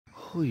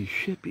Holy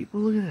shit, people,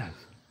 look at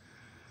this.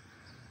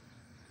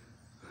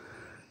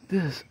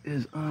 This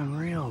is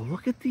unreal.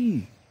 Look at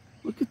these.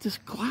 Look at this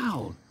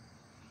cloud.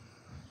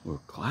 Or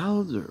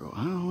clouds, or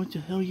I don't know what the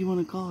hell you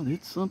want to call it.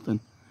 It's something.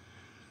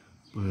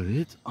 But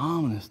it's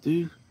ominous,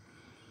 dude.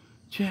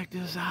 Check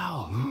this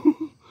out.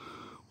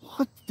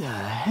 What the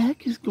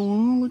heck is going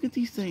on? Look at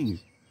these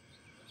things.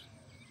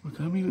 Look,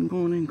 I'm even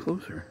going in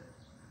closer.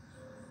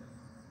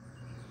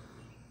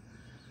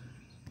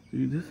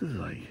 Dude, this is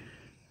like...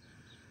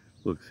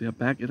 Look, see, I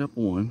back it up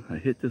one. I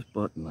hit this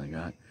button I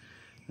got.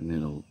 And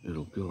then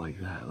it'll go like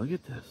that. Look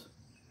at this.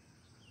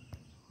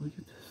 Look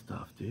at this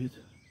stuff, dude.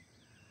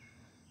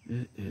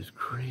 It is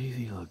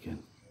crazy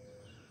looking.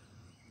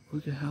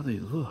 Look at how they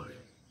look.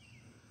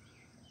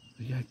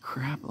 They got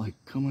crap like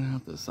coming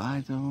out the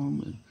sides of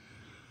them, and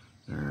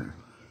they're,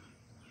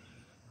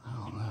 I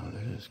don't know,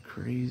 they're just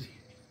crazy.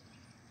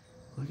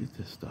 Look at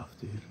this stuff,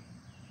 dude.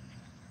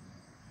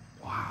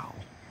 Wow.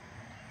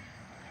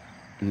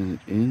 And then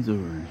it ends over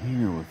in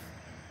here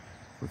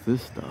with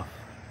this stuff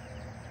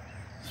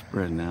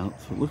spreading out.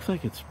 So it looks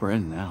like it's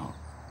spreading out.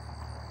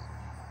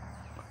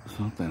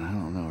 Something, I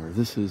don't know, or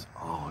this is,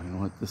 oh, you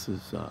know what, this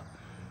is,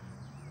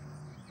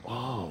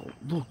 oh,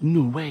 look,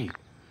 no way,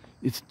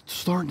 it's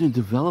starting to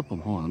develop them.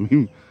 Hold on,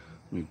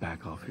 let me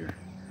back off here.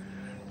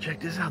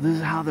 Check this out, this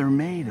is how they're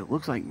made. It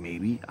looks like,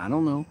 maybe, I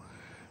don't know,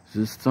 is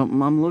this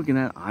something I'm looking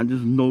at? I'm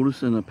just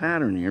noticing a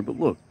pattern here, but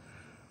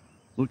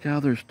look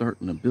how they're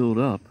starting to build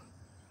up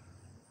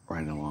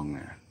right along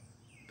there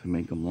to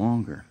make them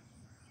longer.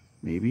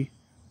 Maybe,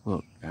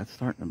 look, that's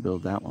starting to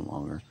build that one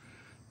longer.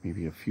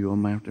 Maybe a few of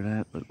them after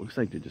that, but it looks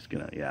like they're just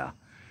gonna, yeah,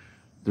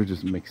 they're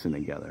just mixing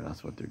together.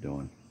 That's what they're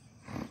doing.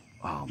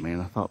 Oh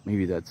man, I thought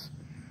maybe that's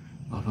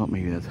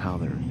how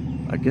they're,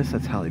 I guess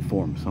that's how they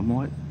form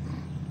somewhat.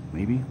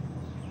 Maybe.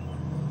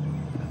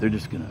 They're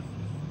just gonna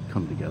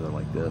come together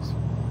like this.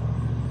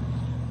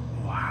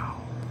 Wow,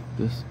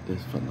 this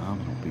is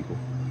phenomenal, people.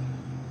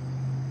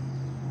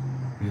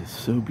 It is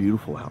so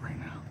beautiful out right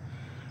now.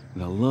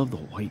 And I love the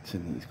whites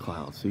in these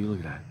clouds. See, look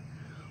at that.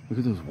 Look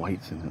at those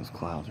whites in those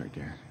clouds right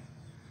there.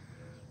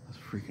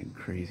 That's freaking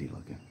crazy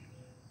looking.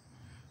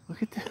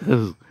 Look at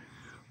this.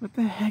 What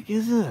the heck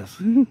is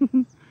this?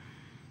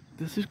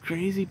 This is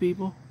crazy,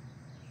 people.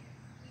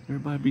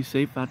 Everybody be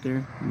safe out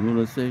there. You know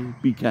what I say?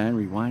 Be kind,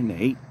 rewind the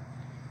hate.